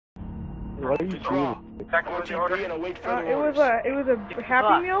What are you doing? Second was the order? It was a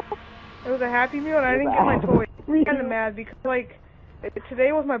Happy Meal. It was a Happy Meal, and I didn't get my toy. I'm kinda mad because like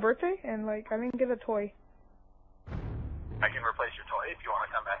today was my birthday, and like I didn't get a toy. I can replace your toy if you want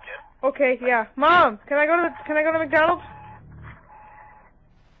to come back in. Okay, yeah. Mom, can I go to McDonald's?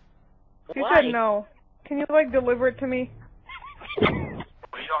 She said no. Can you like deliver it to me? Well, you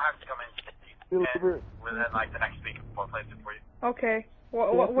don't have to come in. Within like the next week, we'll place it for you. Okay.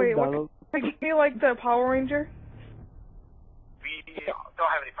 Wait, what? Can you give me like the Power Ranger? We don't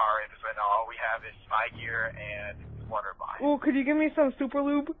have any Power Rangers right now. All we have is Spy Gear and Wonder Boy. Ooh, could you give me some Super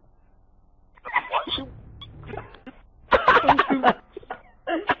Lube? What?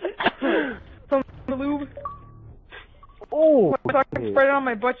 Some lube? Oh! So I can spread it on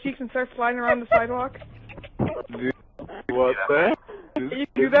my butt cheeks and start sliding around the sidewalk? What's that? You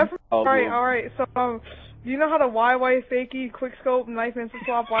do that for me? Alright, so, do you know how to YY fakie, quickscope, knife instant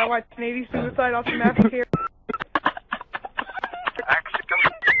swap, YY 1080 suicide, automatic here?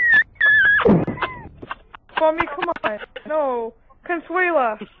 Mommy, come on. No.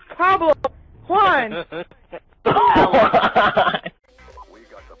 Consuela. Pablo. Juan. We got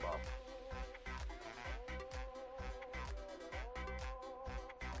the bomb.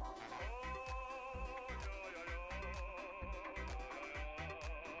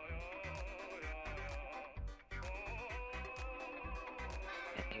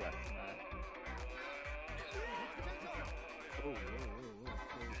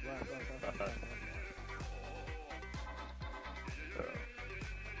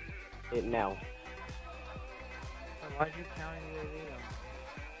 It now. Why'd you counting your video?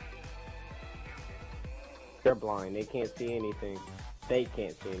 They're blind. They can't see anything. They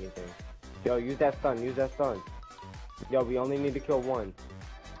can't see anything. Yo, use that stun. Use that stun. Yo, we only need to kill one.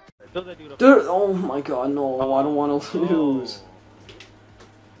 Dude, oh my god, no, I don't want to lose.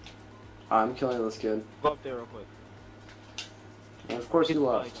 I'm killing this kid. Go up there real quick. And of course he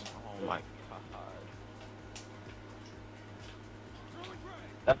left. Oh my god.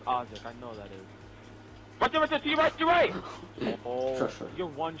 That's Ozzy, I know that is. Right there, to your right, to your right! Oh, Sure. you're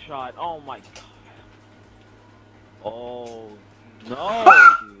one shot. Oh my god. Oh, no,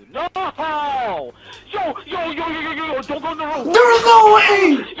 dude. No! Yo, don't go in the room! There's no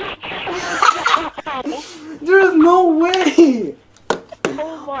way! There's no way!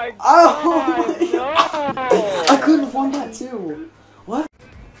 Oh my god, Oh my no! I could have won that too. What?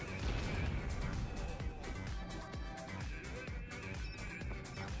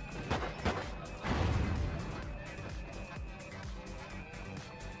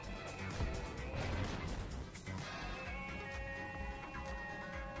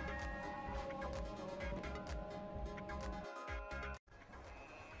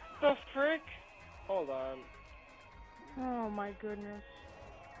 The frick? Hold on. Oh my goodness.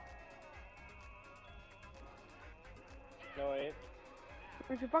 No, wait.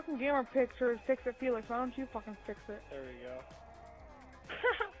 It's a fucking gamer picture. Fix it, Felix. Why don't you fucking fix it? There we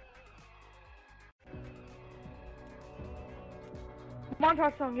go.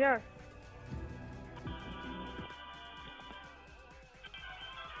 Montage song, yes.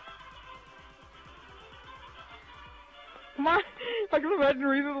 Come on. I can imagine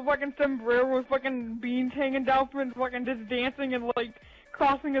Reis with a fucking sombrero with fucking beans hanging down from him, fucking just dancing and like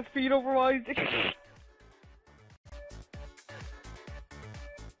crossing his feet over while he's